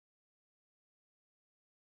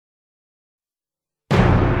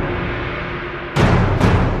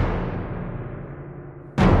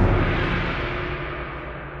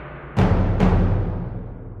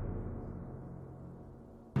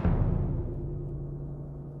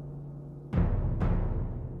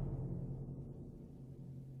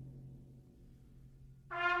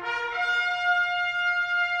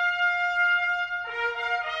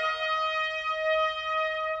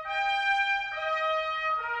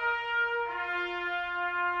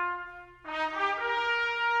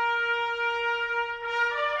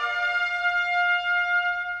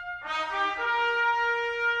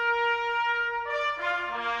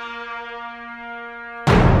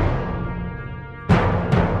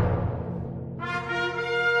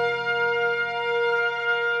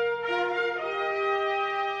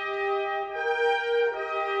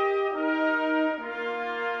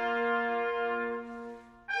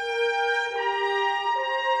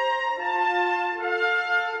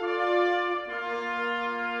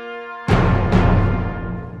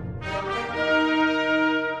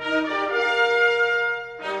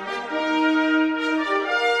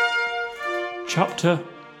Chapter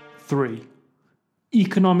 3: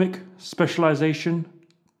 Economic Specialization,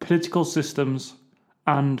 Political Systems,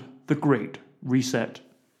 and the Great Reset.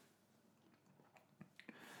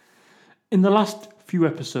 In the last few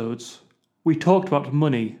episodes, we talked about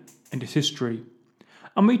money and its history,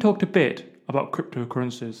 and we talked a bit about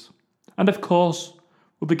cryptocurrencies. And of course,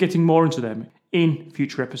 we'll be getting more into them in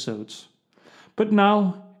future episodes. But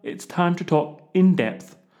now it's time to talk in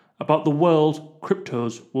depth about the world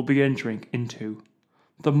cryptos will be entering into,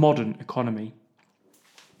 the modern economy.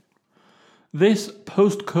 This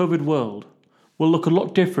post-COVID world will look a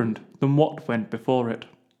lot different than what went before it.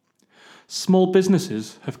 Small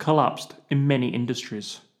businesses have collapsed in many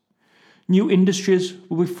industries. New industries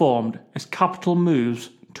will be formed as capital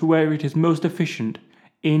moves to where it is most efficient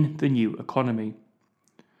in the new economy.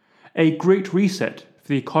 A great reset for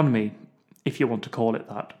the economy, if you want to call it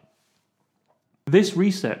that. This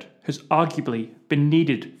reset has arguably been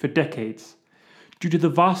needed for decades due to the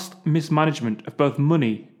vast mismanagement of both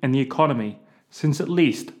money and the economy since at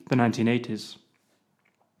least the 1980s.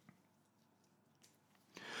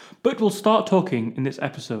 But we'll start talking in this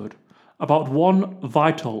episode about one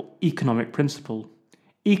vital economic principle: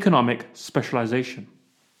 economic specialization.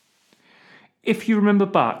 If you remember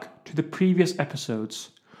back to the previous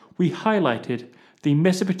episodes, we highlighted the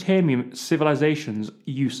Mesopotamian civilization's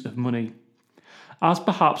use of money as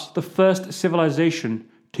perhaps the first civilization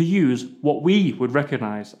to use what we would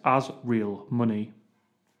recognize as real money.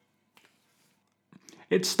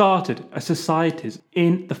 It started as societies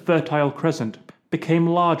in the Fertile Crescent became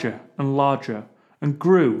larger and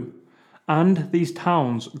grew, and these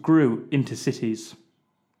towns grew into cities.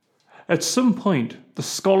 At some point, the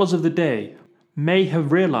scholars of the day may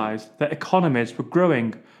have realized that economies were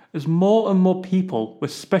growing as more and more people were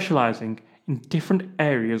specializing in different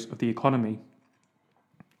areas of the economy.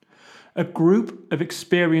 A group of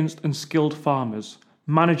experienced and skilled farmers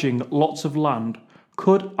managing lots of land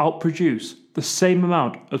could outproduce the same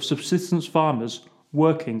amount of subsistence farmers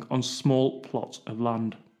working on small plots of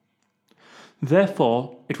land.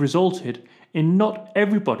 Therefore, it resulted in not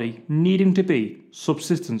everybody needing to be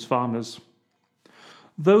subsistence farmers.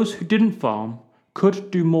 Those who didn't farm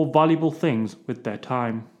could do more valuable things with their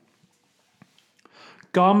time.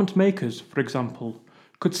 Garment makers, for example,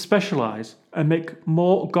 could specialize and make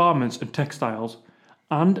more garments and textiles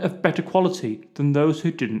and of better quality than those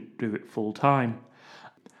who didn't do it full time,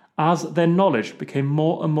 as their knowledge became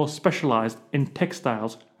more and more specialized in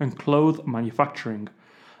textiles and cloth manufacturing,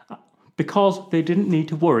 because they didn't need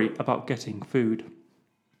to worry about getting food.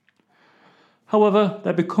 However,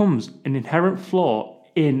 there becomes an inherent flaw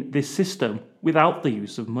in this system without the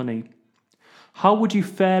use of money. How would you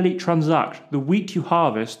fairly transact the wheat you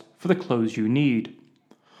harvest for the clothes you need?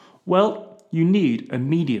 Well, you need a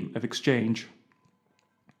medium of exchange.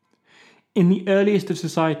 In the earliest of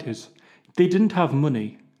societies, they didn't have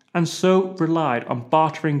money and so relied on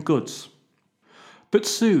bartering goods. But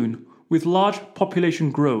soon, with large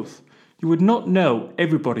population growth, you would not know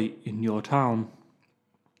everybody in your town.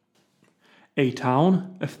 A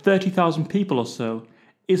town of 30,000 people or so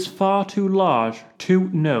is far too large to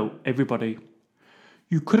know everybody.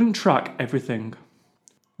 You couldn't track everything.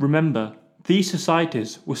 Remember, these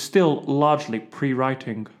societies were still largely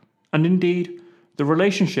pre-writing, and indeed, the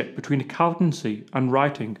relationship between accountancy and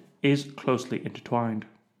writing is closely intertwined.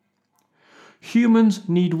 Humans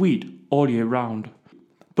need wheat all year round,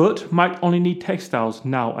 but might only need textiles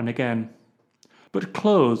now and again. But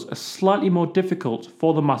clothes are slightly more difficult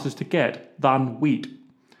for the masses to get than wheat,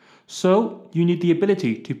 so you need the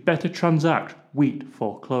ability to better transact wheat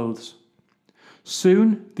for clothes.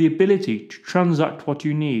 Soon, the ability to transact what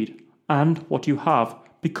you need and what you have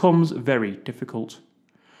becomes very difficult.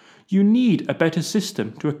 You need a better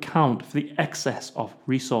system to account for the excess of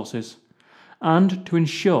resources and to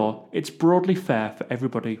ensure it's broadly fair for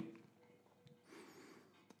everybody.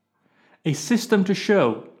 A system to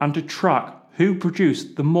show and to track who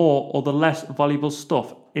produced the more or the less valuable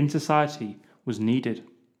stuff in society was needed.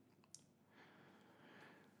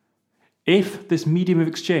 If this medium of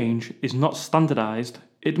exchange is not standardized,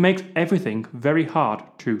 it makes everything very hard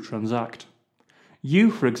to transact.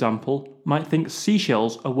 You, for example, might think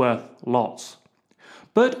seashells are worth lots.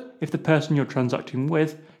 But if the person you're transacting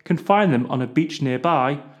with can find them on a beach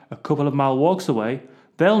nearby, a couple of mile walks away,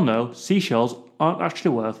 they'll know seashells aren't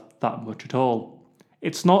actually worth that much at all.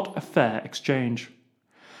 It's not a fair exchange.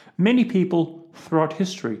 Many people throughout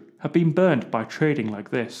history have been burned by trading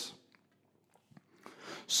like this.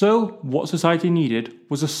 So, what society needed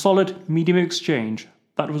was a solid medium of exchange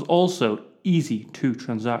that was also easy to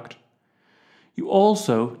transact. You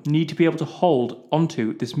also need to be able to hold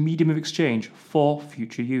onto this medium of exchange for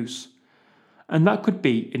future use. and that could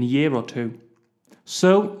be in a year or two.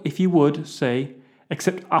 So, if you would, say,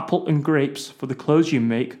 accept apple and grapes for the clothes you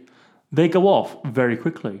make, they go off very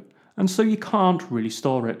quickly, and so you can't really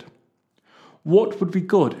store it. What would be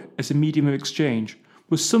good as a medium of exchange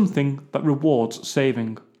was something that rewards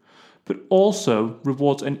saving, but also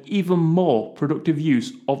rewards an even more productive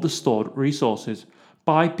use of the stored resources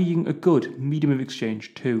by being a good medium of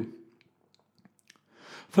exchange too.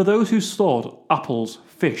 For those who stored apples,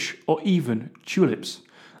 fish, or even tulips,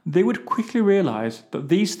 they would quickly realise that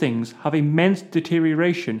these things have immense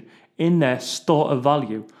deterioration in their store of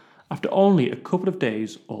value after only a couple of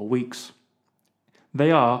days or weeks. They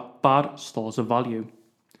are bad stores of value.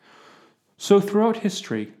 So throughout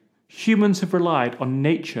history, humans have relied on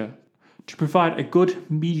nature to provide a good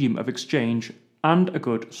medium of exchange and a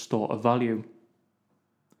good store of value.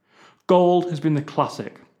 Gold has been the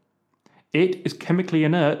classic. It is chemically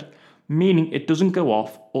inert, meaning it doesn't go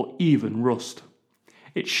off or even rust.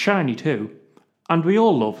 It's shiny too, and we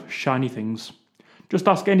all love shiny things. Just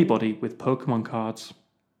ask anybody with Pokemon cards.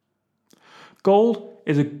 Gold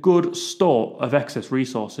is a good store of excess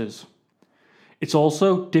resources. It's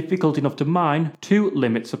also difficult enough to mine to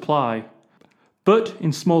limit supply, but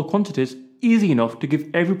in small quantities, easy enough to give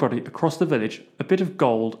everybody across the village a bit of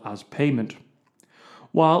gold as payment.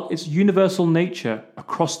 While its universal nature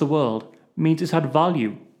across the world means it's had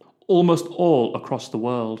value almost all across the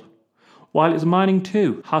world, while its mining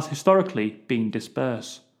too has historically been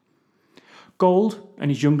dispersed. Gold and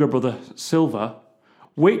his younger brother silver,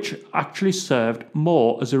 which actually served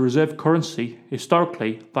more as a reserve currency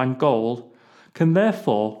historically than gold, can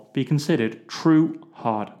therefore be considered true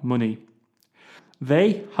hard money.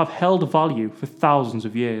 They have held value for thousands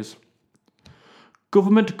of years.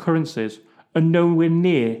 Government currencies are nowhere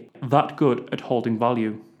near that good at holding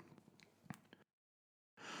value.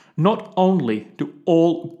 Not only do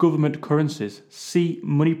all government currencies see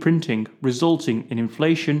money printing resulting in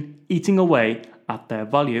inflation eating away at their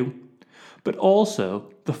value, but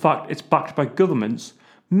also the fact it's backed by governments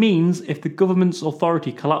means if the government's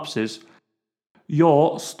authority collapses,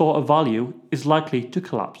 your store of value is likely to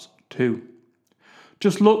collapse too.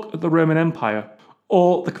 Just look at the Roman Empire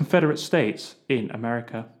or the Confederate States in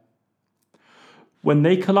America. When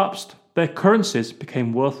they collapsed, their currencies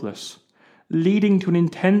became worthless, leading to an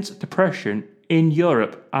intense depression in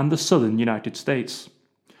Europe and the southern United States.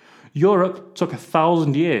 Europe took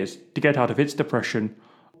 1,000 years to get out of its depression,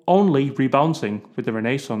 only rebounding with the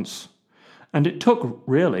Renaissance. And it took,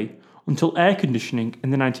 really, until air conditioning in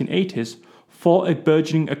the 1980s for a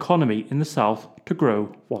burgeoning economy in the South to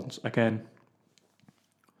grow once again.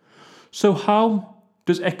 So how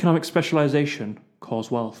does economic specialisation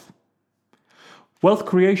cause wealth? Wealth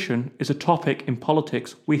creation is a topic in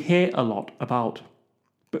politics we hear a lot about.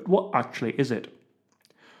 But what actually is it?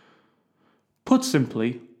 Put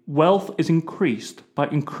simply, wealth is increased by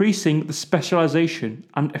increasing the specialisation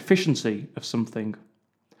and efficiency of something.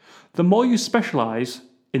 The more you specialise,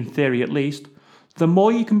 in theory at least, the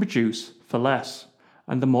more you can produce for less.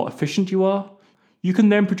 And the more efficient you are, you can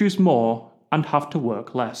then produce more and have to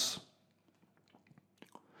work less.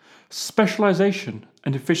 Specialisation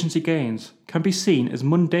and efficiency gains can be seen as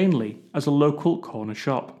mundanely as a local corner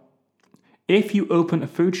shop. If you open a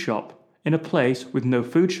food shop in a place with no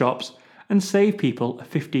food shops and save people a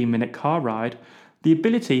 15-minute car ride, the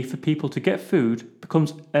ability for people to get food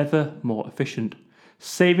becomes ever more efficient,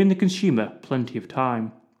 saving the consumer plenty of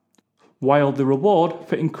time. While the reward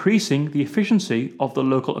for increasing the efficiency of the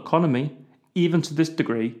local economy, even to this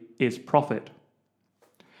degree, is profit.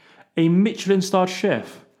 A Michelin-starred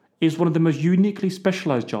chef is one of the most uniquely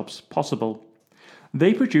specialised jobs possible.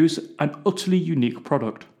 They produce an utterly unique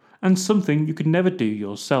product, and something you could never do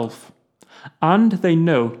yourself. And they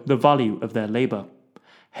know the value of their labour,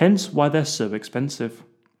 hence why they're so expensive.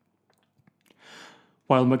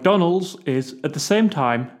 While McDonald's is, at the same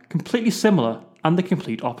time, completely similar and the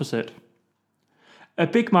complete opposite. A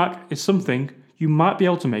Big Mac is something you might be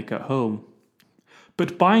able to make at home.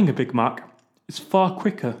 But buying a Big Mac is far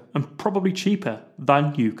quicker and probably cheaper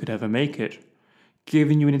than you could ever make it,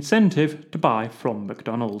 giving you an incentive to buy from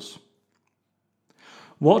McDonald's.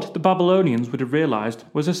 What the Babylonians would have realised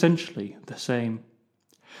was essentially the same.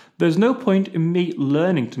 There's no point in me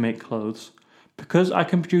learning to make clothes, because I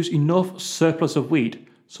can produce enough surplus of wheat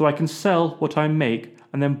so I can sell what I make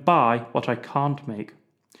and then buy what I can't make.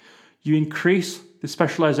 You increase the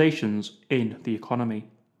specialisations in the economy.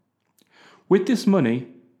 With this money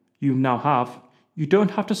you now have, you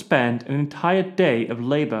don't have to spend an entire day of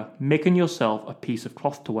labour making yourself a piece of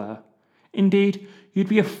cloth to wear. Indeed, you'd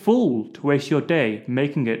be a fool to waste your day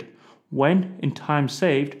making it, when, in time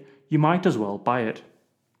saved, you might as well buy it.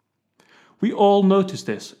 We all notice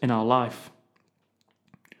this in our life.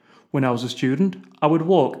 When I was a student, I would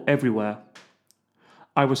walk everywhere.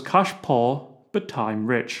 I was cash poor, but time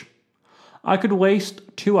rich. I could waste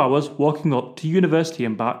 2 hours walking up to university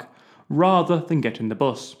and back rather than getting the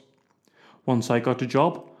bus. Once I got a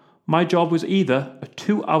job, my job was either a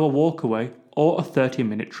 2-hour walk away or a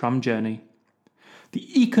 30-minute tram journey.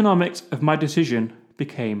 The economics of my decision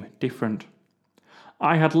became different.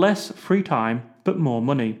 I had less free time but more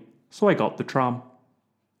money, so I got the tram.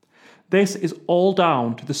 This is all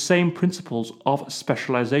down to the same principles of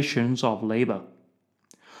specializations of labour.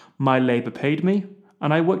 My labour paid me,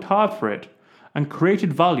 and I worked hard for it, and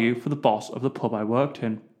created value for the boss of the pub I worked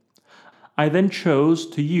in. I then chose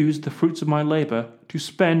to use the fruits of my labour to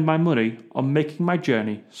spend my money on making my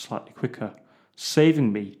journey slightly quicker,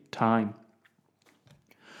 saving me time.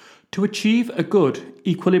 To achieve a good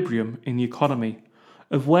equilibrium in the economy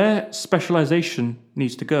of where specialisation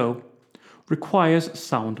needs to go requires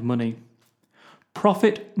sound money.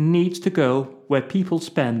 Profit needs to go where people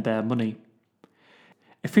spend their money.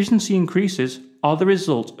 Efficiency increases are the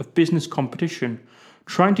result of business competition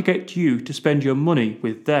trying to get you to spend your money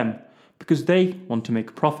with them because they want to make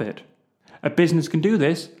a profit. A business can do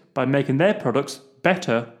this by making their products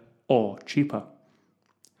better or cheaper.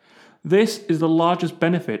 This is the largest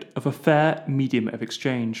benefit of a fair medium of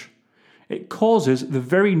exchange. It causes the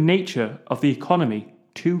very nature of the economy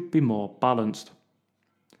to be more balanced.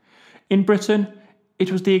 In Britain,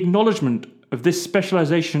 it was the acknowledgement of this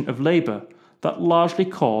specialisation of labour that largely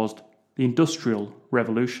caused the Industrial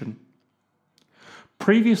Revolution.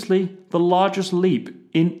 Previously, the largest leap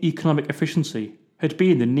in economic efficiency had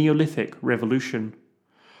been the Neolithic Revolution,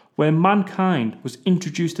 where mankind was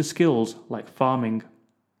introduced to skills like farming.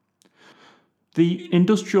 The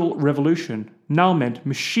Industrial Revolution now meant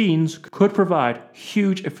machines could provide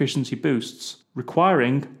huge efficiency boosts,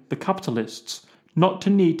 requiring the capitalists not to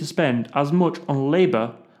need to spend as much on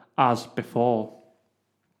labour as before.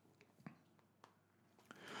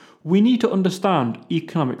 We need to understand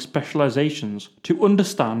economic specializations to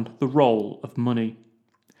understand the role of money.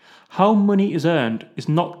 How money is earned is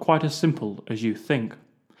not quite as simple as you think,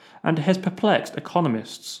 and has perplexed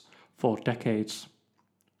economists for decades.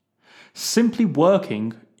 Simply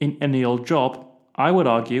working in any old job, I would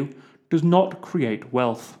argue, does not create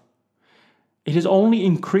wealth. It is only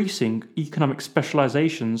increasing economic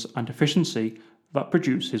specializations and efficiency that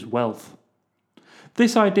produces wealth.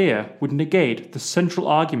 This idea would negate the central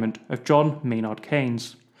argument of John Maynard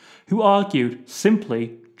Keynes, who argued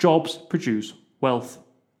simply jobs produce wealth.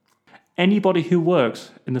 Anybody who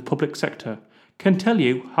works in the public sector can tell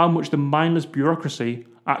you how much the mindless bureaucracy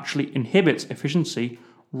actually inhibits efficiency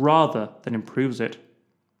rather than improves it.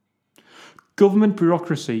 Government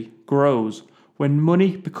bureaucracy grows when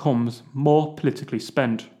money becomes more politically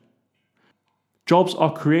spent. Jobs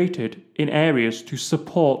are created in areas to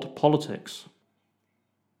support politics.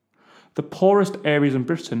 The poorest areas in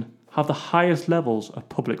Britain have the highest levels of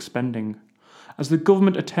public spending, as the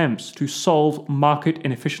government attempts to solve market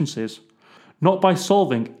inefficiencies, not by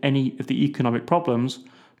solving any of the economic problems,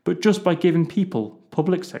 but just by giving people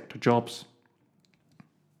public sector jobs.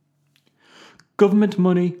 Government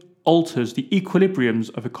money alters the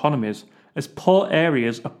equilibriums of economies as poor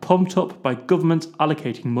areas are pumped up by governments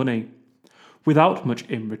allocating money, without much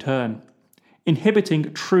in return,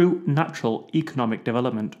 inhibiting true natural economic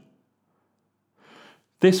development.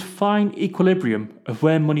 This fine equilibrium of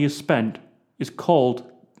where money is spent is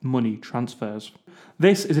called money transfers.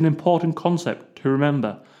 This is an important concept to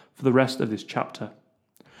remember for the rest of this chapter.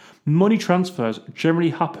 Money transfers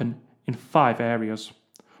generally happen in 5 areas: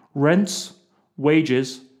 rents,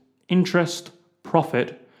 wages, interest,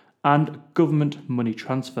 profit, and government money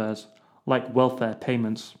transfers, like welfare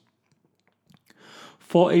payments.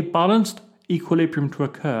 For a balanced equilibrium to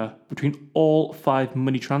occur between all 5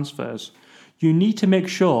 money transfers, you need to make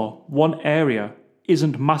sure one area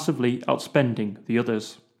isn't massively outspending the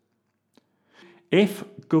others. If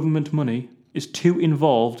government money is too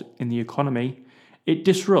involved in the economy, it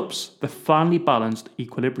disrupts the finely balanced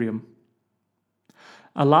equilibrium.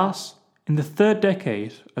 Alas, in the 3rd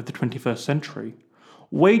decade of the 21st century,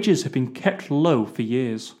 wages have been kept low for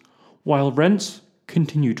years, while rents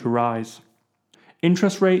continue to rise.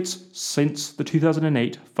 Interest rates since the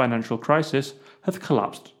 2008 financial crisis have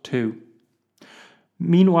collapsed too.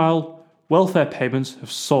 Meanwhile, welfare payments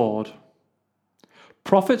have soared.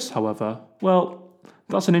 Profits, however, well,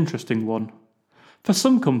 that's an interesting one. For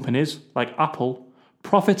some companies, like Apple,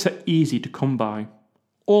 profits are easy to come by,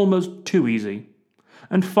 almost too easy.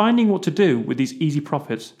 And finding what to do with these easy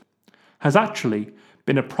profits has actually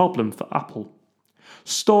been a problem for Apple.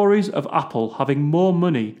 Stories of Apple having more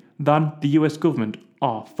money than the US government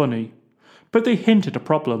are funny, but they hint at a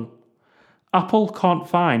problem. Apple can't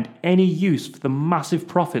find any use for the massive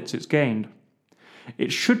profits it's gained.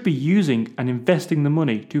 It should be using and investing the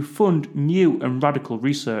money to fund new and radical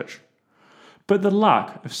research. But the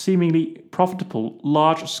lack of seemingly profitable,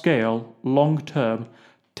 large-scale, long-term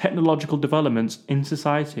technological developments in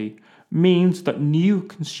society means that new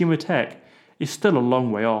consumer tech is still a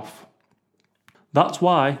long way off. That's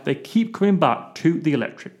why they keep coming back to the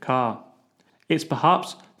electric car. It's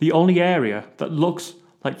perhaps the only area that looks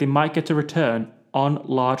like they might get a return on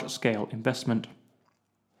large-scale investment.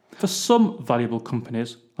 For some valuable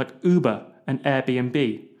companies like Uber and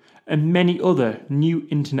Airbnb and many other new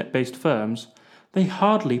internet-based firms, they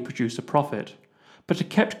hardly produce a profit, but are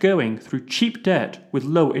kept going through cheap debt with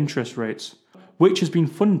low interest rates, which has been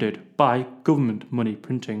funded by government money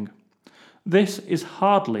printing. This is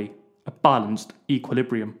hardly a balanced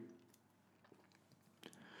equilibrium.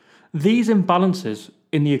 These imbalances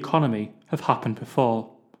in the economy have happened before,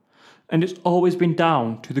 and it's always been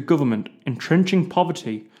down to the government entrenching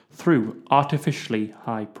poverty through artificially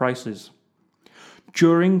high prices.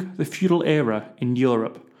 During the feudal era in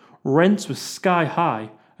Europe, rents were sky high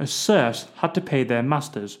as serfs had to pay their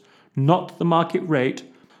masters not the market rate,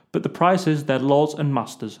 but the prices their lords and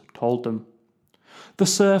masters told them. The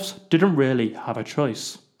serfs didn't really have a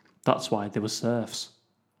choice. That's why they were serfs.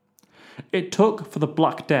 It took for the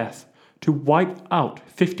Black Death to wipe out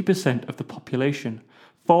 50% of the population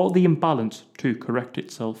for the imbalance to correct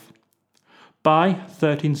itself. By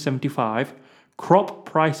 1375, crop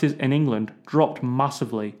prices in England dropped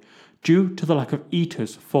massively due to the lack of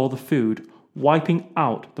eaters for the food, wiping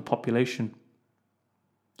out the population.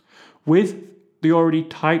 With the already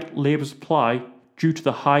tight labour supply due to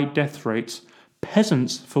the high death rates,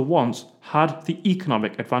 peasants for once had the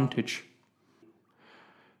economic advantage.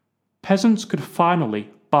 Peasants could finally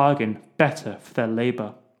bargain better for their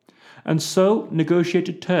labour, and so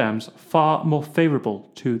negotiated terms far more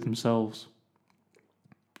favourable to themselves.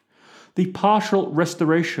 The partial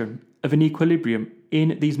restoration of an equilibrium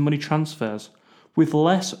in these money transfers, with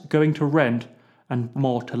less going to rent and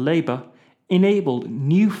more to labour, enabled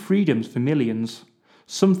new freedoms for millions,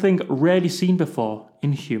 something rarely seen before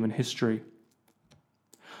in human history.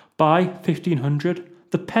 By 1500,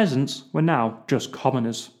 the peasants were now just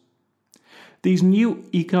commoners. These new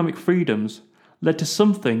economic freedoms led to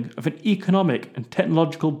something of an economic and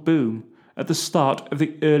technological boom at the start of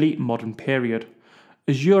the early modern period,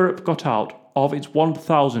 as Europe got out of its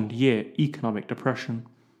 1,000-year economic depression.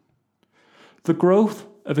 The growth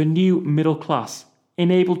of a new middle class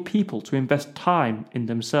enabled people to invest time in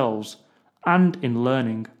themselves and in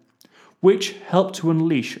learning, which helped to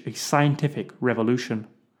unleash a scientific revolution.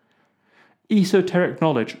 Esoteric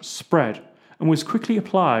knowledge spread and was quickly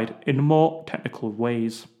applied in more technical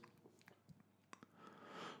ways.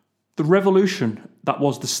 The revolution that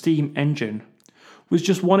was the steam engine was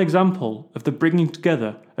just one example of the bringing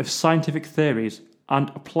together of scientific theories and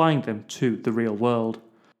applying them to the real world,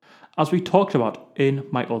 as we talked about in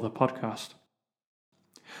my other podcast.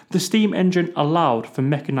 The steam engine allowed for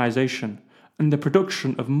mechanization and the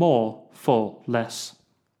production of more for less.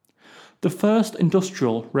 The first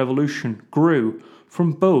industrial revolution grew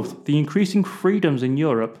from both the increasing freedoms in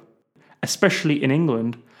Europe, especially in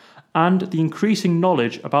England, and the increasing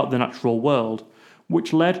knowledge about the natural world,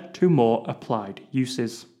 which led to more applied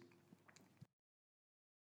uses.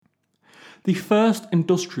 The first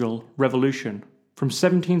industrial revolution, from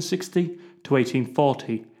 1760 to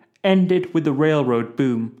 1840, ended with the railroad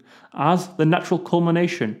boom, as the natural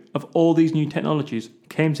culmination of all these new technologies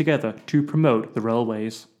came together to promote the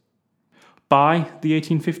railways. By the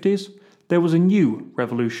 1850s, there was a new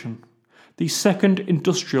revolution. The second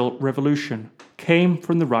industrial revolution came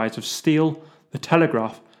from the rise of steel, the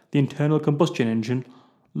telegraph, the internal combustion engine,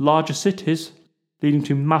 larger cities, leading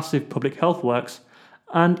to massive public health works,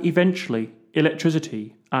 and eventually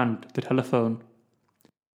electricity and the telephone.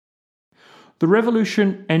 The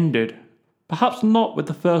revolution ended, perhaps not with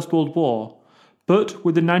the First World War, but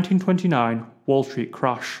with the 1929 Wall Street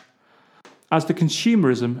crash, as the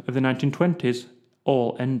consumerism of the 1920s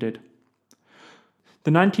all ended.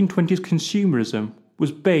 The 1920s consumerism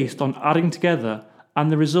was based on adding together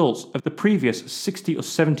and the results of the previous 60 or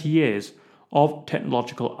 70 years of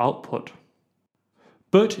technological output.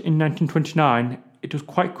 But in 1929, it was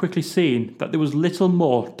quite quickly seen that there was little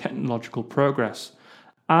more technological progress,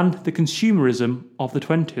 and the consumerism of the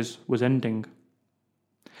 20s was ending.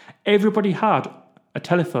 Everybody had a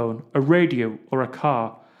telephone, a radio, or a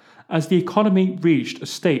car, as the economy reached a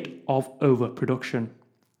state of overproduction.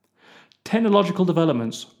 Technological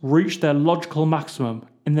developments reached their logical maximum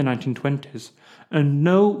in the 1920s, and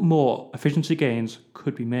no more efficiency gains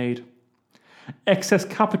could be made. Excess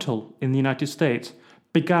capital in the United States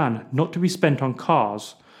began not to be spent on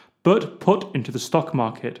cars, but put into the stock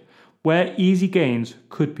market, where easy gains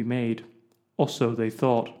could be made, or so they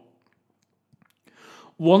thought.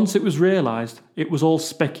 Once it was realised it was all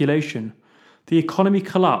speculation, the economy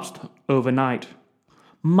collapsed overnight.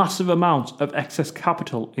 Massive amounts of excess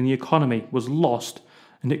capital in the economy was lost,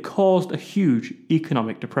 and it caused a huge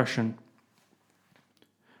economic depression.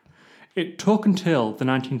 It took until the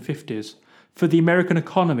 1950s for the American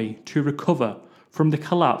economy to recover from the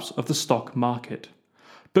collapse of the stock market,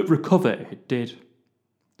 but recover it did.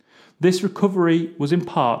 This recovery was in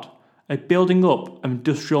part a building up of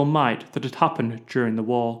industrial might that had happened during the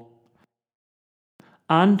war,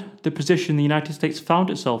 and the position the United States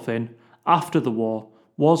found itself in after the war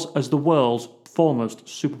was as the world's foremost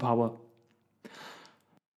superpower.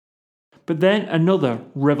 But then another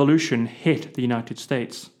revolution hit the United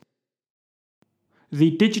States.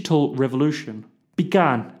 The digital revolution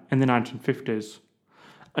began in the 1950s,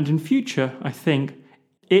 and in future, I think,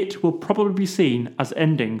 it will probably be seen as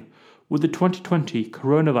ending with the 2020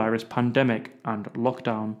 coronavirus pandemic and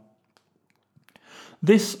lockdown.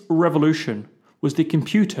 This revolution was the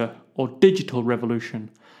computer or digital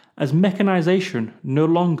revolution, as mechanization no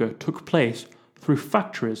longer took place through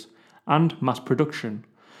factories and mass production,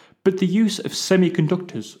 but the use of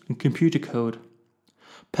semiconductors and computer code,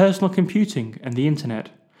 personal computing and the internet,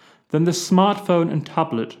 then the smartphone and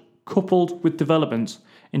tablet, coupled with developments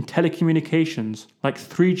in telecommunications like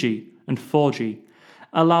 3G and 4G,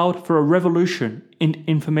 allowed for a revolution in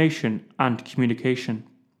information and communication.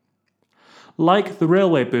 Like the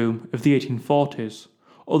railway boom of the 1840s,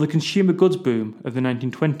 or the consumer goods boom of the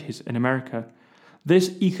 1920s in America,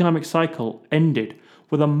 this economic cycle ended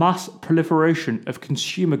with a mass proliferation of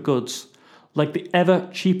consumer goods, like the ever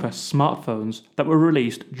cheaper smartphones that were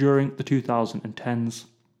released during the 2010s.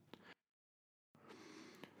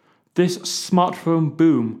 This smartphone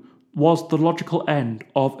boom was the logical end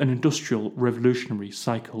of an industrial revolutionary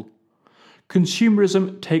cycle.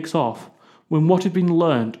 Consumerism takes off when what had been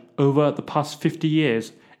learned over the past 50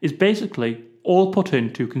 years is basically all put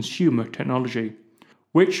into consumer technology,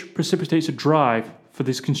 which precipitates a drive for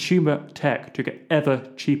this consumer tech to get ever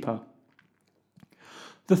cheaper.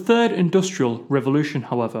 The third industrial revolution,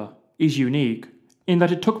 however, is unique in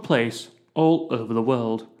that it took place all over the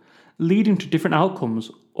world, leading to different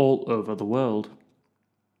outcomes all over the world.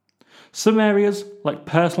 Some areas, like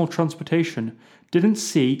personal transportation, didn't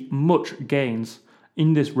see much gains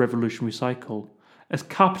in this revolutionary cycle, as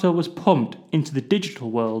capital was pumped into the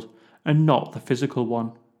digital world and not the physical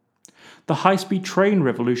one. The high-speed train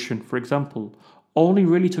revolution, for example, only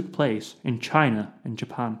really took place in China and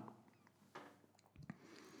Japan.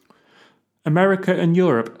 America and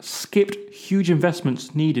Europe skipped huge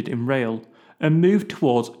investments needed in rail and moved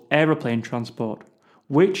towards aeroplane transport,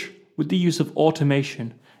 which, with the use of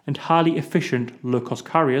automation and highly efficient low-cost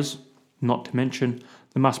carriers, not to mention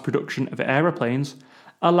the mass production of aeroplanes,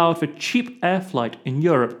 allowed for cheap air flight in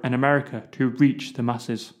Europe and America to reach the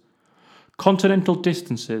masses. Continental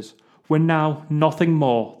distances were now nothing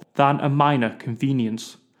more than a minor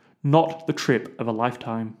convenience, not the trip of a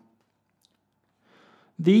lifetime.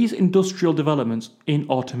 These industrial developments in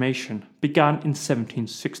automation began in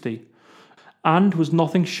 1760 and was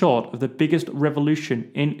nothing short of the biggest revolution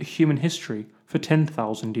in human history for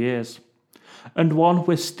 10,000 years, and one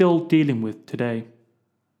we're still dealing with today.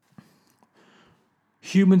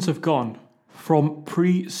 Humans have gone from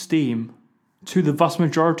pre-steam to the vast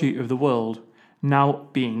majority of the world now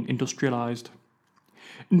being industrialized.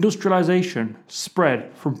 Industrialization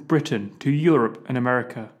spread from Britain to Europe and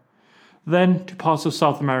America, then to parts of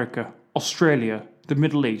South America, Australia, the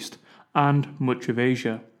Middle East, and much of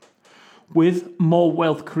Asia, with more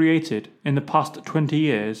wealth created in the past 20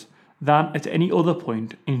 years than at any other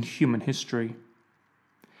point in human history.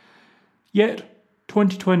 Yet,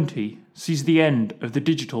 2020 sees the end of the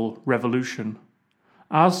digital revolution,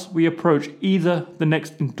 as we approach either the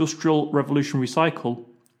next industrial revolutionary cycle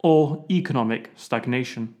or economic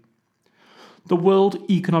stagnation. The World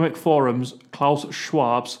Economic Forum's Klaus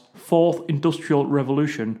Schwab's fourth industrial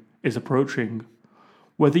revolution is approaching.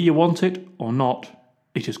 Whether you want it or not,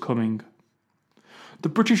 it is coming. The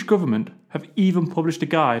British government have even published a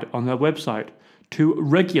guide on their website to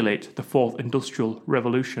regulate the fourth industrial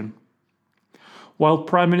revolution, while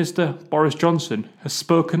Prime Minister Boris Johnson has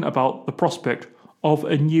spoken about the prospect of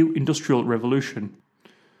a new industrial revolution.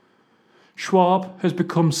 Schwab has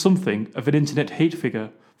become something of an internet hate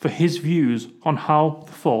figure for his views on how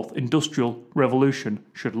the fourth industrial revolution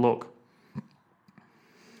should look.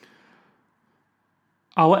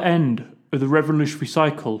 Our end of the revolutionary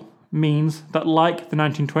cycle means that, like the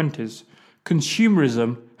 1920s,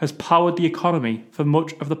 consumerism has powered the economy for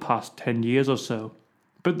much of the past 10 years or so.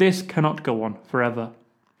 But this cannot go on forever.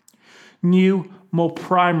 New, more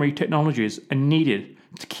primary technologies are needed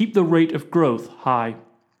to keep the rate of growth high.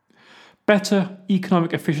 Better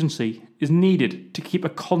economic efficiency is needed to keep a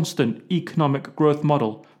constant economic growth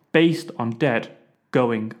model based on debt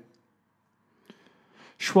going.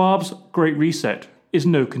 Schwab's Great Reset is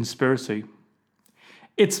no conspiracy.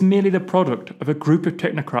 It's merely the product of a group of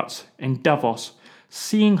technocrats in Davos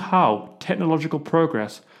seeing how technological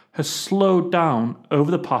progress has slowed down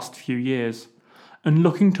over the past few years and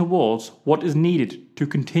looking towards what is needed to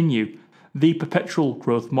continue the perpetual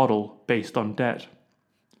growth model based on debt.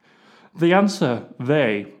 The answer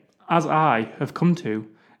they, as I, have come to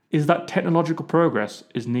is that technological progress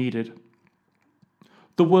is needed.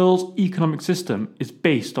 The world's economic system is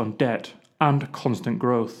based on debt and constant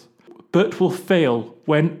growth, but will fail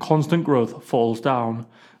when constant growth falls down,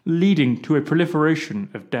 leading to a proliferation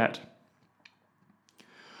of debt.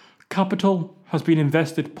 Capital has been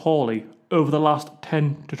invested poorly over the last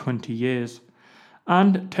 10 to 20 years,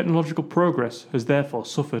 and technological progress has therefore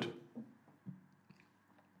suffered.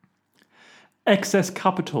 Excess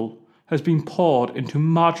capital has been poured into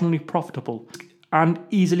marginally profitable and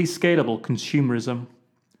easily scalable consumerism.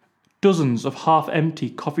 Dozens of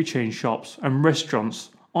half-empty coffee chain shops and restaurants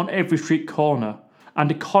on every street corner, and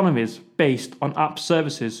economies based on app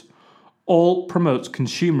services all promotes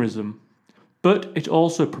consumerism, but it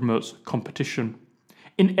also promotes competition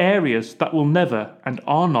in areas that will never and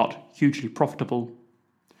are not hugely profitable.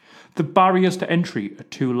 The barriers to entry are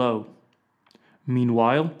too low.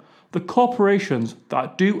 Meanwhile, the corporations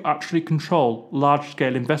that do actually control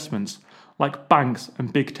large-scale investments, like banks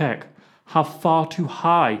and big tech, have far too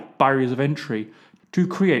high barriers of entry to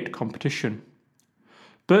create competition.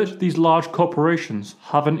 But these large corporations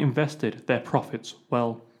haven't invested their profits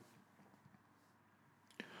well.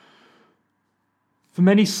 For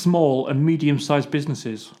many small and medium-sized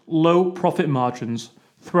businesses, low profit margins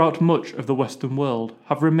throughout much of the Western world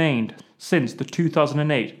have remained since the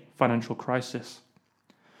 2008 financial crisis.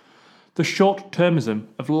 The short-termism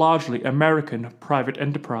of largely American private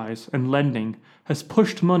enterprise and lending has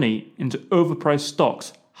pushed money into overpriced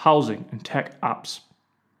stocks, housing, and tech apps.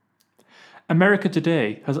 America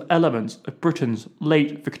today has elements of Britain's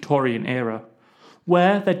late Victorian era,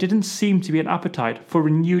 where there didn't seem to be an appetite for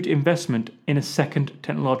renewed investment in a second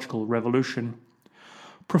technological revolution,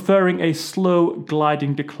 preferring a slow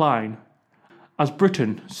gliding decline, as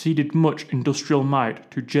Britain ceded much industrial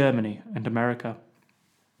might to Germany and America.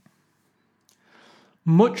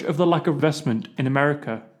 Much of the lack of investment in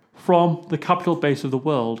America from the capital base of the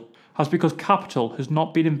world has because capital has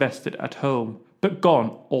not been invested at home, but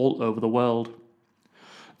gone all over the world.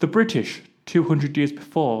 The British, 200 years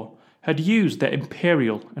before, had used their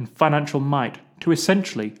imperial and financial might to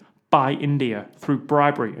essentially buy India through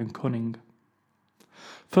bribery and cunning.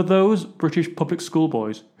 For those British public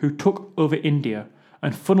schoolboys who took over India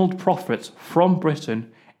and funneled profits from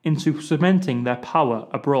Britain into cementing their power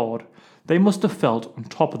abroad, they must have felt on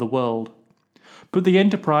top of the world. But the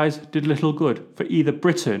enterprise did little good for either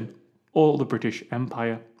Britain or the British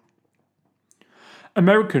Empire.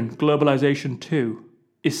 American globalization, too,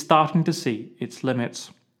 is starting to see its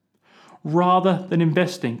limits. Rather than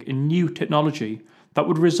investing in new technology that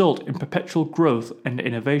would result in perpetual growth and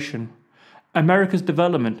innovation, America's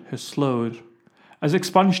development has slowed, as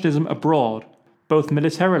expansionism abroad, both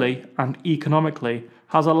militarily and economically,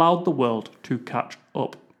 has allowed the world to catch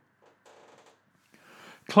up.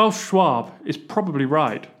 Klaus Schwab is probably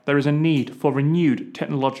right. There is a need for renewed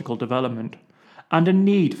technological development and a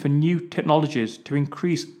need for new technologies to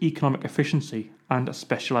increase economic efficiency and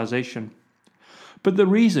specialization. But the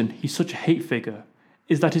reason he's such a hate figure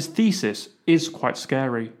is that his thesis is quite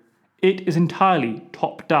scary. It is entirely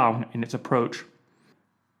top-down in its approach.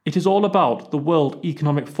 It is all about the World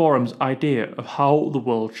Economic Forum's idea of how the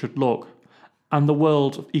world should look, and the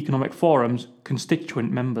World Economic Forum's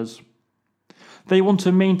constituent members. They want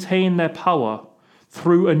to maintain their power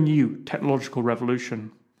through a new technological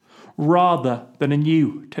revolution, rather than a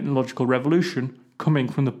new technological revolution coming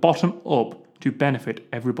from the bottom up to benefit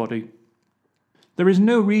everybody. There is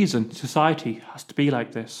no reason society has to be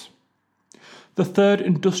like this. The third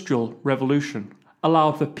industrial revolution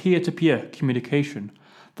allowed for peer-to-peer communication,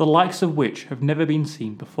 the likes of which have never been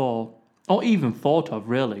seen before, or even thought of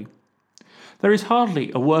really. There is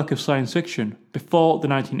hardly a work of science fiction before the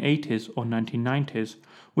 1980s or 1990s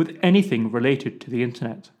with anything related to the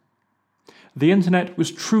internet. The internet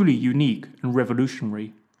was truly unique and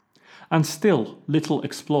revolutionary, and still little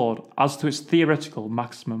explored as to its theoretical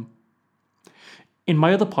maximum. In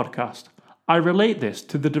my other podcast, I relate this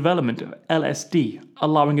to the development of LSD,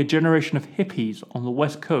 allowing a generation of hippies on the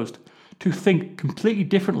West Coast to think completely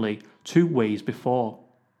differently 2 ways before.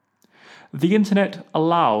 The internet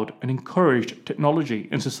allowed and encouraged technology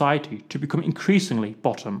and society to become increasingly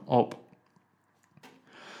bottom up.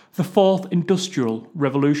 The 4th Industrial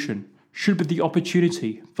Revolution should be the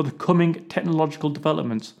opportunity for the coming technological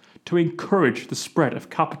developments to encourage the spread of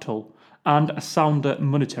capital and a sounder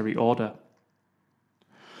monetary order.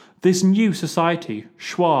 This new society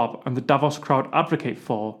Schwab and the Davos crowd advocate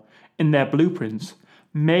for in their blueprints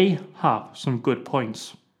may have some good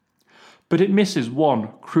points, but it misses one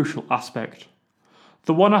crucial aspect.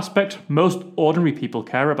 The one aspect most ordinary people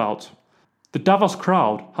care about. The Davos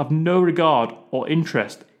crowd have no regard or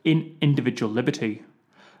interest in individual liberty.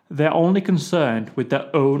 They're only concerned with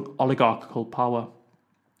their own oligarchical power.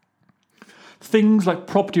 Things like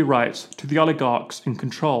property rights to the oligarchs in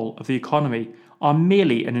control of the economy are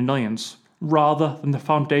merely an annoyance rather than the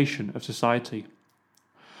foundation of society.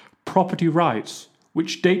 Property rights,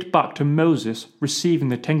 which date back to Moses receiving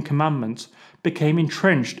the 10 Commandments, became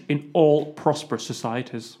entrenched in all prosperous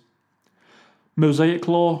societies. Mosaic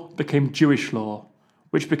law became Jewish law,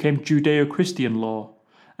 which became Judeo-Christian law,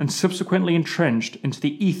 and subsequently entrenched into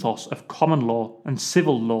the ethos of common law and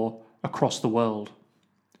civil law across the world.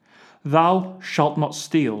 Thou shalt not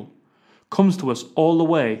steal comes to us all the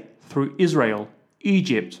way through Israel,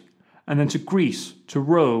 Egypt, and then to Greece, to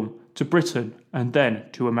Rome, to Britain, and then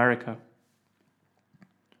to America.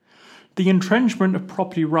 The entrenchment of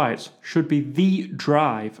property rights should be the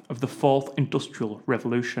drive of the 4th Industrial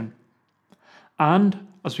Revolution. And,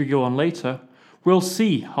 as we go on later, we'll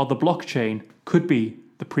see how the blockchain could be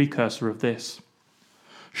the precursor of this.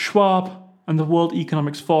 Schwab and the World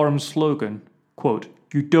Economic Forum's slogan, quote,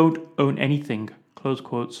 "You don't own anything," close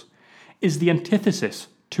quotes, is the antithesis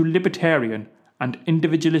to libertarian and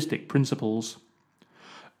individualistic principles.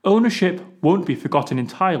 Ownership won't be forgotten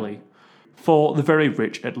entirely, for the very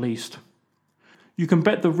rich at least. You can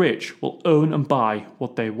bet the rich will own and buy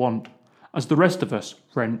what they want, as the rest of us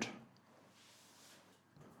rent.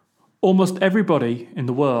 Almost everybody in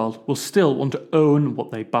the world will still want to own what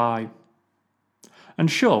they buy. And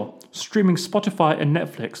sure, streaming Spotify and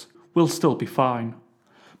Netflix will still be fine.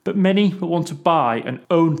 But many will want to buy and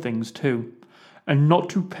own things too, and not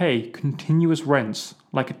to pay continuous rents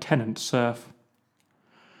like a tenant serf.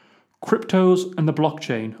 Cryptos and the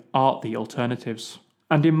blockchain are the alternatives,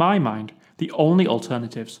 and in my mind, the only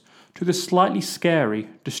alternatives to the slightly scary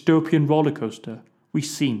dystopian rollercoaster we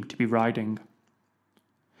seem to be riding.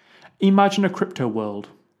 Imagine a crypto world.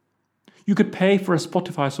 You could pay for a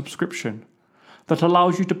Spotify subscription that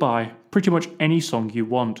allows you to buy pretty much any song you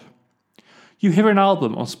want. You hear an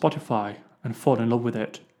album on Spotify and fall in love with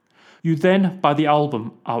it. You then buy the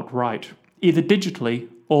album outright, either digitally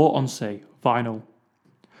or on, say, vinyl.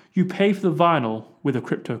 You pay for the vinyl with a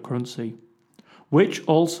cryptocurrency, which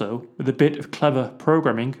also, with a bit of clever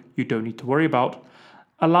programming you don't need to worry about,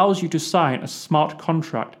 allows you to sign a smart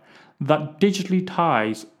contract that digitally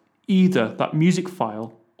ties either that music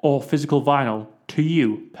file or physical vinyl to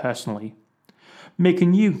you personally,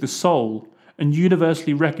 making you the sole and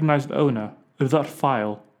universally recognized owner of that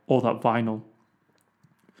file or that vinyl.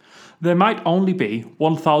 There might only be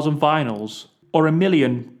 1,000 vinyls or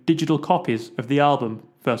 1,000,000 digital copies of the album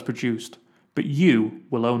first produced, but you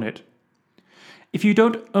will own it. If you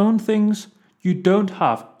don't own things, you don't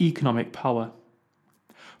have economic power.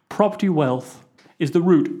 Property wealth is the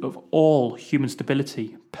root of all human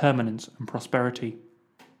stability, permanence, and prosperity.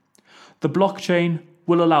 The blockchain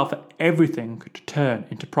will allow for everything to turn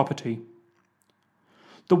into property.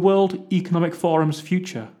 The World Economic Forum's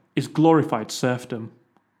future is glorified serfdom.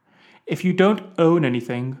 If you don't own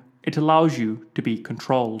anything, it allows you to be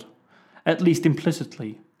controlled, at least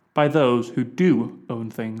implicitly, by those who do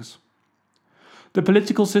own things. The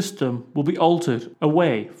political system will be altered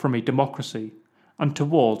away from a democracy and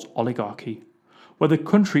towards oligarchy, where the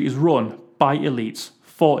country is run by elites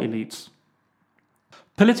for elites.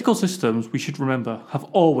 Political systems, we should remember, have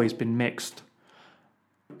always been mixed,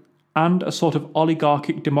 and a sort of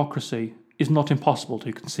oligarchic democracy is not impossible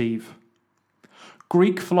to conceive.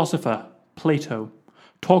 Greek philosopher Plato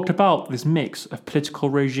talked about this mix of political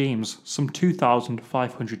regimes some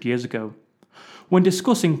 2,500 years ago, when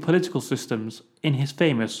discussing political systems in his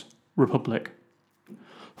famous Republic.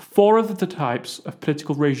 4 of the types of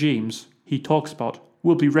political regimes he talks about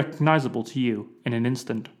will be recognizable to you in an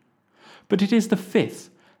instant. But it is the 5th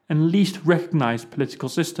and least recognized political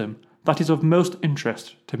system that is of most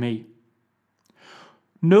interest to me.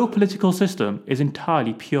 No political system is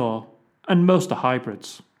entirely pure. and most are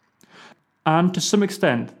hybrids. And to some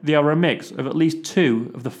extent, they are a mix of at least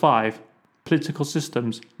 2 of the 5 political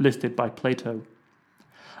systems listed by Plato.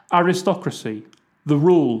 Aristocracy, the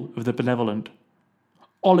rule of the benevolent.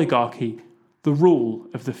 Oligarchy, the rule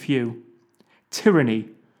of the few. Tyranny,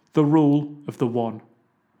 the rule of the one.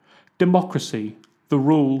 Democracy, the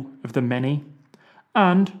rule of the many.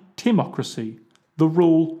 And timocracy, the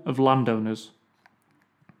rule of landowners.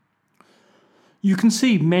 You can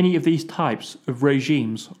see many of these types of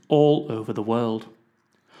regimes all over the world.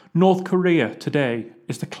 North Korea today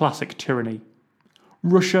is the classic tyranny.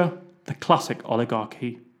 Russia, the classic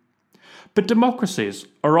oligarchy. But democracies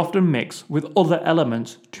are often mixed with other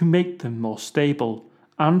elements to make them more stable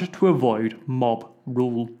and to avoid mob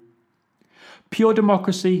rule. Pure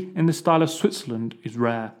democracy in the style of Switzerland is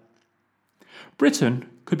rare. Britain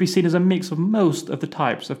could be seen as a mix of most of the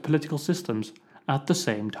types of political systems at the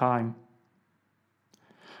same time.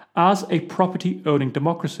 As a property-owning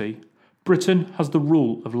democracy, Britain has the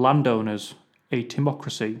rule of landowners, a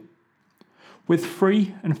timocracy. With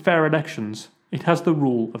free and fair elections, it has the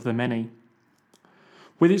rule of the many.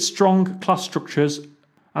 With its strong class structures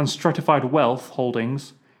and stratified wealth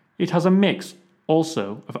holdings, it has a mix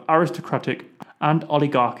also of aristocratic and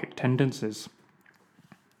oligarchic tendencies.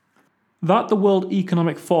 That the World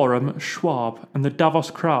Economic Forum, Schwab, and the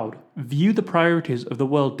Davos crowd view the priorities of the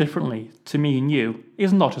world differently to me and you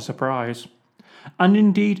is not a surprise. And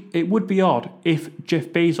indeed, it would be odd if Jeff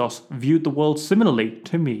Bezos viewed the world similarly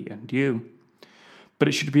to me and you. But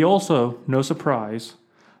it should be also no surprise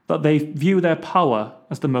that they view their power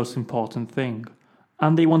as the most important thing,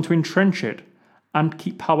 and they want to entrench it and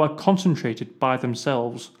keep power concentrated by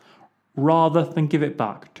themselves, rather than give it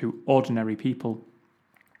back to ordinary people.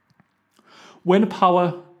 When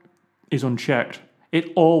power is unchecked,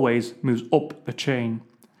 it always moves up the chain,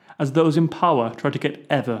 as those in power try to get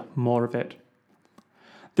ever more of it.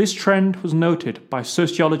 This trend was noted by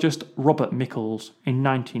sociologist Robert Michels in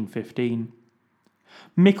 1915.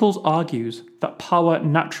 Michels argues that power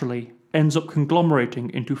naturally ends up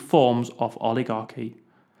conglomerating into forms of oligarchy,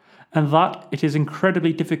 and that it is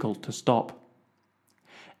incredibly difficult to stop.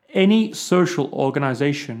 Any social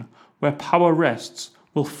organisation where power rests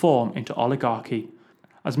will form into oligarchy,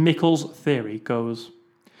 as Michels' theory goes.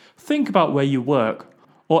 Think about where you work,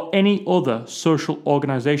 or any other social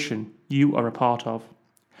organisation you are a part of.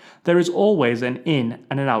 There is always an in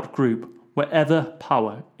and an out group wherever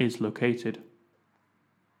power is located.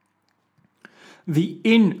 The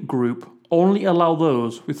in group only allow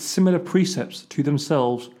those with similar precepts to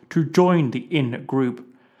themselves to join the in group,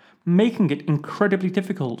 making it incredibly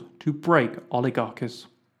difficult to break oligarchies.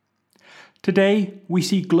 Today, we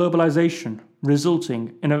see globalization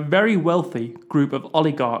resulting in a very wealthy group of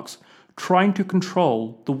oligarchs trying to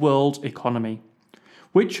control the world's economy,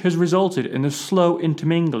 which has resulted in the slow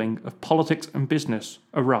intermingling of politics and business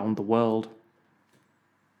around the world.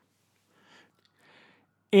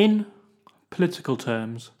 In political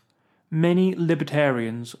terms, many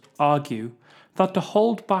libertarians argue that to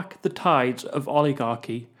hold back the tides of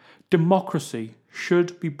oligarchy, democracy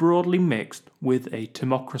should be broadly mixed with a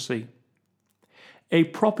timocracy. A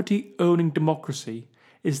property-owning democracy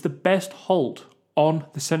is the best halt on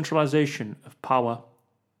the centralisation of power.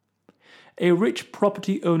 A rich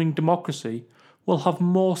property-owning democracy will have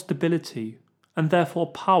more stability and therefore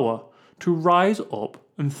power to rise up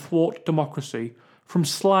and thwart democracy from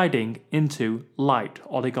sliding into light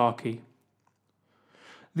oligarchy.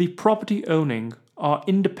 The property-owning are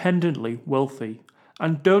independently wealthy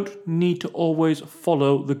and don't need to always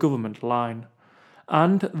follow the government line,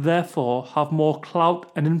 and therefore have more clout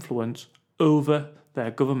and influence over their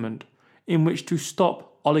government in which to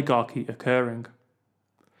stop oligarchy occurring.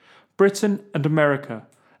 Britain and America,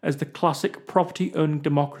 as the classic property-owning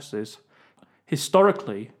democracies,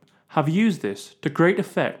 historically have used this to great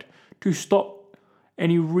effect to stop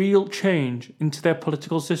any real change into their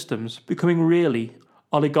political systems becoming really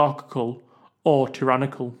oligarchical or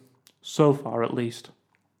tyrannical, so far at least.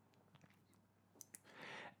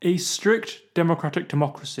 A strict democratic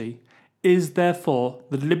democracy is therefore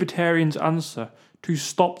the libertarians' answer to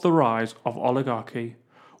stop the rise of oligarchy,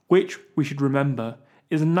 which, we should remember,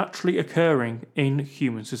 is naturally occurring in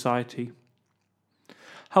human society.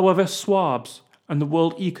 However, Schwab's and the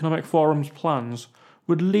World Economic Forum's plans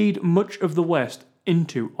would lead much of the West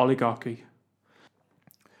into oligarchy.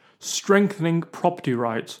 Strengthening property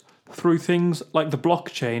rights through things like the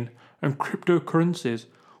blockchain and cryptocurrencies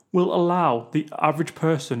will allow the average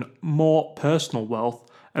person more personal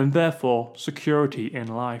wealth and therefore security in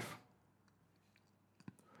life.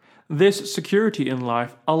 This security in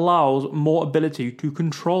life allows more ability to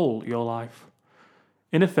control your life.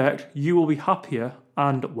 In effect, you will be happier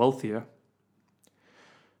and wealthier.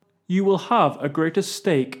 You will have a greater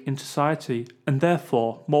stake in society and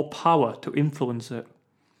therefore more power to influence it.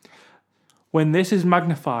 When this is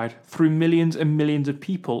magnified through millions and millions of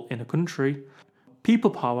people in a country,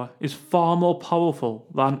 people power is far more powerful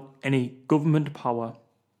than any government power,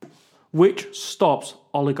 which stops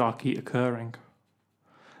oligarchy occurring.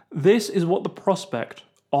 This is what the prospect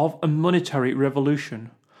of a monetary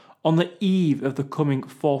revolution on the eve of the coming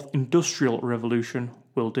Fourth Industrial Revolution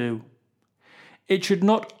will do. It should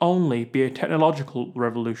not only be a technological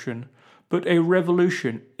revolution, but a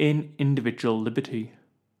revolution in individual liberty.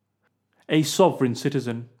 A sovereign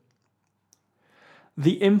citizen.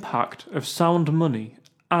 The impact of sound money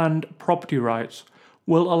and property rights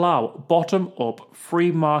will allow bottom-up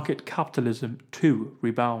free market capitalism to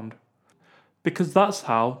rebound. Because that's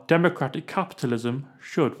how democratic capitalism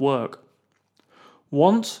should work.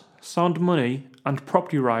 Once sound money and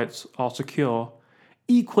property rights are secure,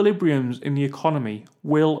 equilibriums in the economy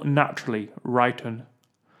will naturally righten.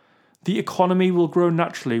 The economy will grow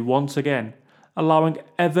naturally once again, allowing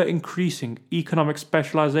ever-increasing economic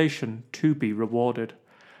specialization to be rewarded,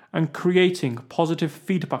 and creating positive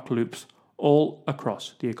feedback loops all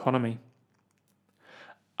across the economy.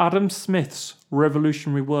 Adam Smith's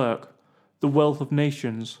revolutionary work, The Wealth of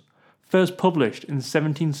Nations, first published in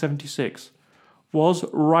 1776, was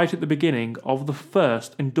right at the beginning of the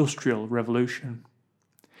first industrial revolution.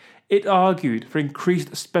 It argued for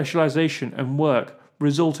increased specialization and work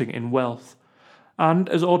resulting in wealth, and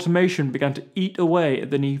as automation began to eat away at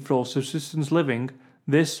the need for subsistence living,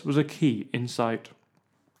 this was a key insight.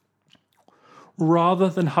 Rather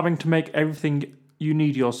than having to make everything you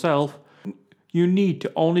need yourself, you need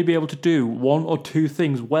to only be able to do one or two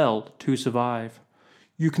things well to survive.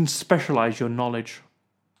 You can specialize your knowledge.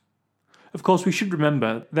 Of course, we should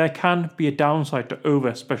remember there can be a downside to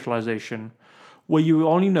over-specialization, where you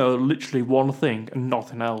only know literally one thing and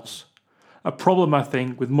nothing else. A problem, I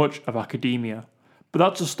think, with much of academia, but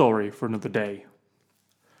that's a story for another day.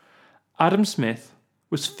 Adam Smith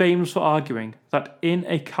was famous for arguing that in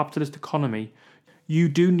a capitalist economy, you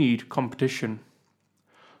do need competition.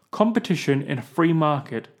 Competition in a free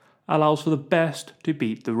market allows for the best to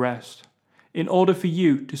beat the rest, in order for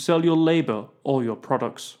you to sell your labour or your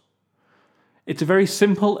products. It's a very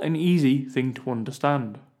simple and easy thing to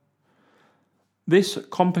understand. This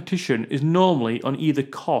competition is normally on either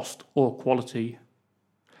cost or quality.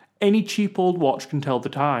 Any cheap old watch can tell the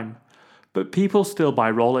time, but people still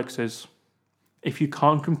buy Rolexes. If you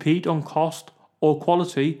can't compete on cost or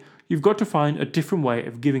quality, you've got to find a different way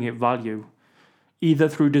of giving it value, either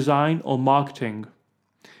through design or marketing.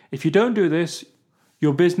 If you don't do this,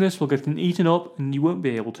 your business will get eaten up and you won't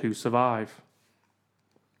be able to survive.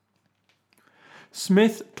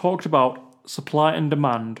 Smith talked about supply and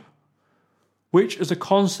demand, which is a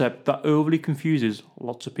concept that overly confuses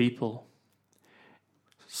lots of people.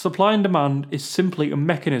 Supply and demand is simply a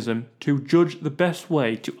mechanism to judge the best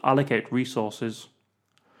way to allocate resources.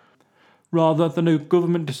 Rather than a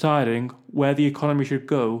government deciding where the economy should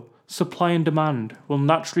go, supply and demand will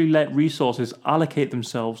naturally let resources allocate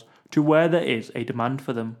themselves to where there is a demand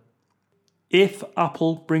for them. If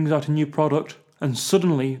Apple brings out a new product and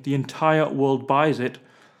suddenly the entire world buys it,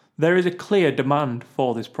 there is a clear demand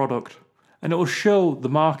for this product, and it will show the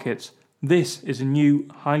markets this is a new,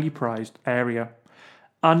 highly prized area,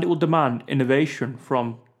 and it will demand innovation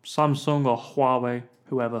from Samsung or Huawei,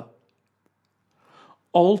 whoever.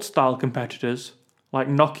 Old-style competitors, like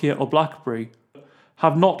Nokia or BlackBerry,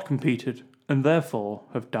 have not competed and therefore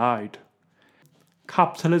have died.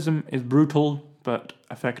 Capitalism is brutal but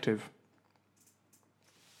effective.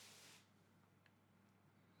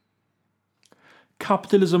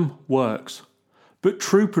 Capitalism works, but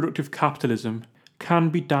true productive capitalism can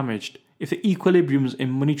be damaged if the equilibriums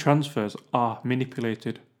in money transfers are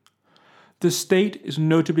manipulated. The state is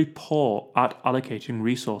notably poor at allocating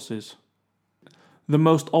resources. The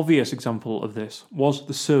most obvious example of this was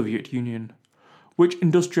the Soviet Union, which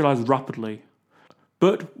industrialized rapidly,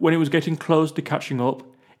 but when it was getting close to catching up,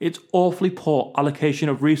 its awfully poor allocation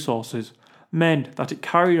of resources meant that it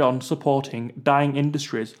carried on supporting dying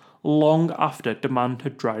industries long after demand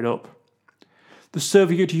had dried up. The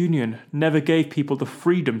Soviet Union never gave people the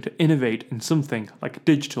freedom to innovate in something like a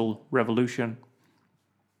digital revolution.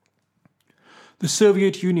 The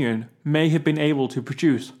Soviet Union may have been able to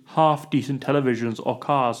produce half-decent televisions or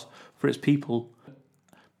cars for its people,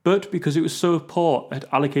 but because it was so poor at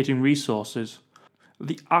allocating resources,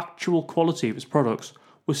 the actual quality of its products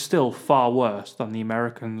was still far worse than the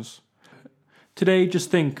Americans. Today, just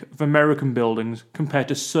think of American buildings compared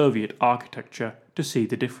to Soviet architecture to see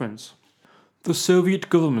the difference. The Soviet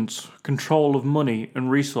government's control of money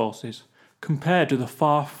and resources, compared to the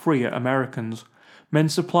far freer Americans,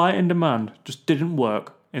 meant supply and demand just didn't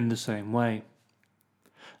work in the same way.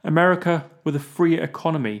 America, with a freer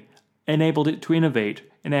economy, enabled it to innovate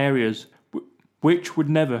in areas which would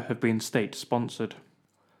never have been state-sponsored.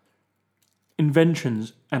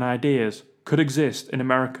 Inventions and ideas could exist in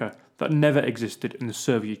America that never existed in the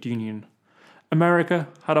Soviet Union. America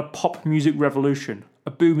had a pop music revolution,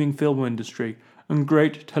 a booming film industry, and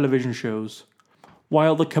great television shows,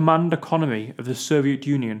 while the command economy of the Soviet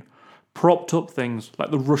Union propped up things like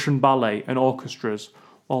the Russian ballet and orchestras,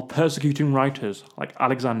 while persecuting writers like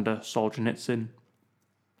Alexander Solzhenitsyn.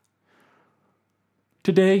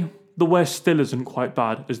 Today, the West still isn't quite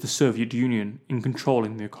bad as the Soviet Union in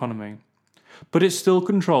controlling the economy, but it still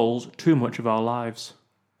controls too much of our lives.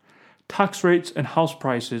 Tax rates and house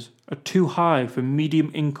prices are too high for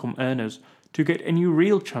medium income earners to get any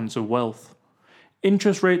real chance of wealth.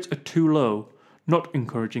 Interest rates are too low, not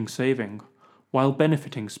encouraging saving, while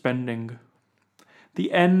benefiting spending.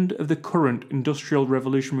 The end of the current industrial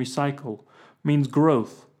revolutionary cycle means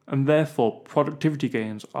growth, and therefore productivity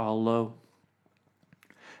gains are low.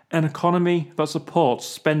 An economy that supports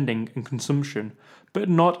spending and consumption, but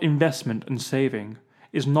not investment and saving,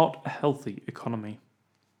 is not a healthy economy.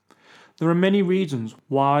 There are many reasons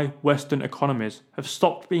why Western economies have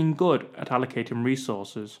stopped being good at allocating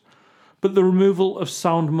resources, but the removal of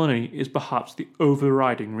sound money is perhaps the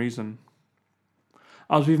overriding reason.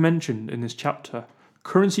 As we've mentioned in this chapter,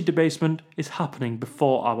 currency debasement is happening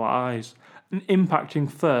before our eyes and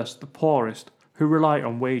impacting first the poorest who rely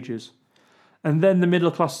on wages, and then the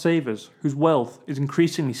middle-class savers whose wealth is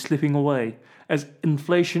increasingly slipping away as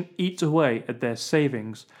inflation eats away at their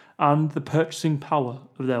savings and the purchasing power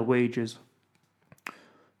of their wages.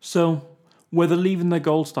 So, whether leaving the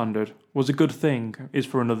gold standard was a good thing is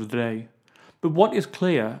for another day, but what is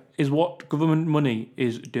clear is what government money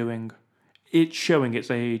is doing. It's showing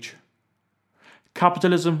its age.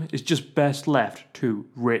 Capitalism is just best left to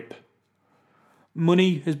rip.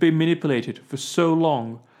 Money has been manipulated for so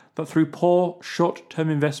long that through poor short-term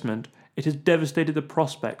investment it has devastated the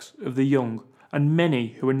prospects of the young and many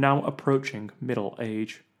who are now approaching middle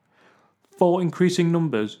age. For increasing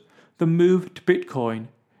numbers, the move to Bitcoin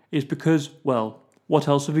is because, well, what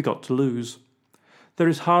else have we got to lose? There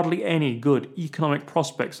is hardly any good economic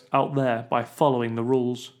prospects out there by following the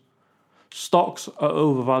rules. Stocks are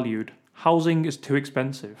overvalued, housing is too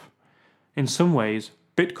expensive. In some ways,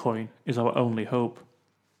 Bitcoin is our only hope.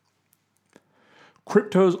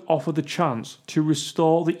 Cryptos offer the chance to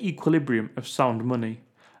restore the equilibrium of sound money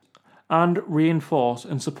and reinforce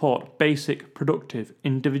and support basic, productive,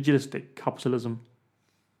 individualistic capitalism.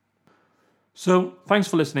 So, thanks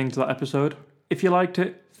for listening to that episode. If you liked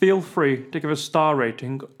it, feel free to give a star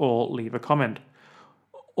rating or leave a comment.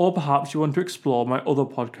 Or perhaps you want to explore my other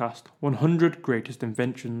podcast, 100 Greatest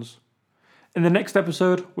Inventions. In the next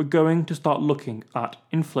episode, we're going to start looking at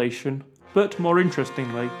inflation, but more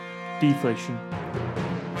interestingly, deflation.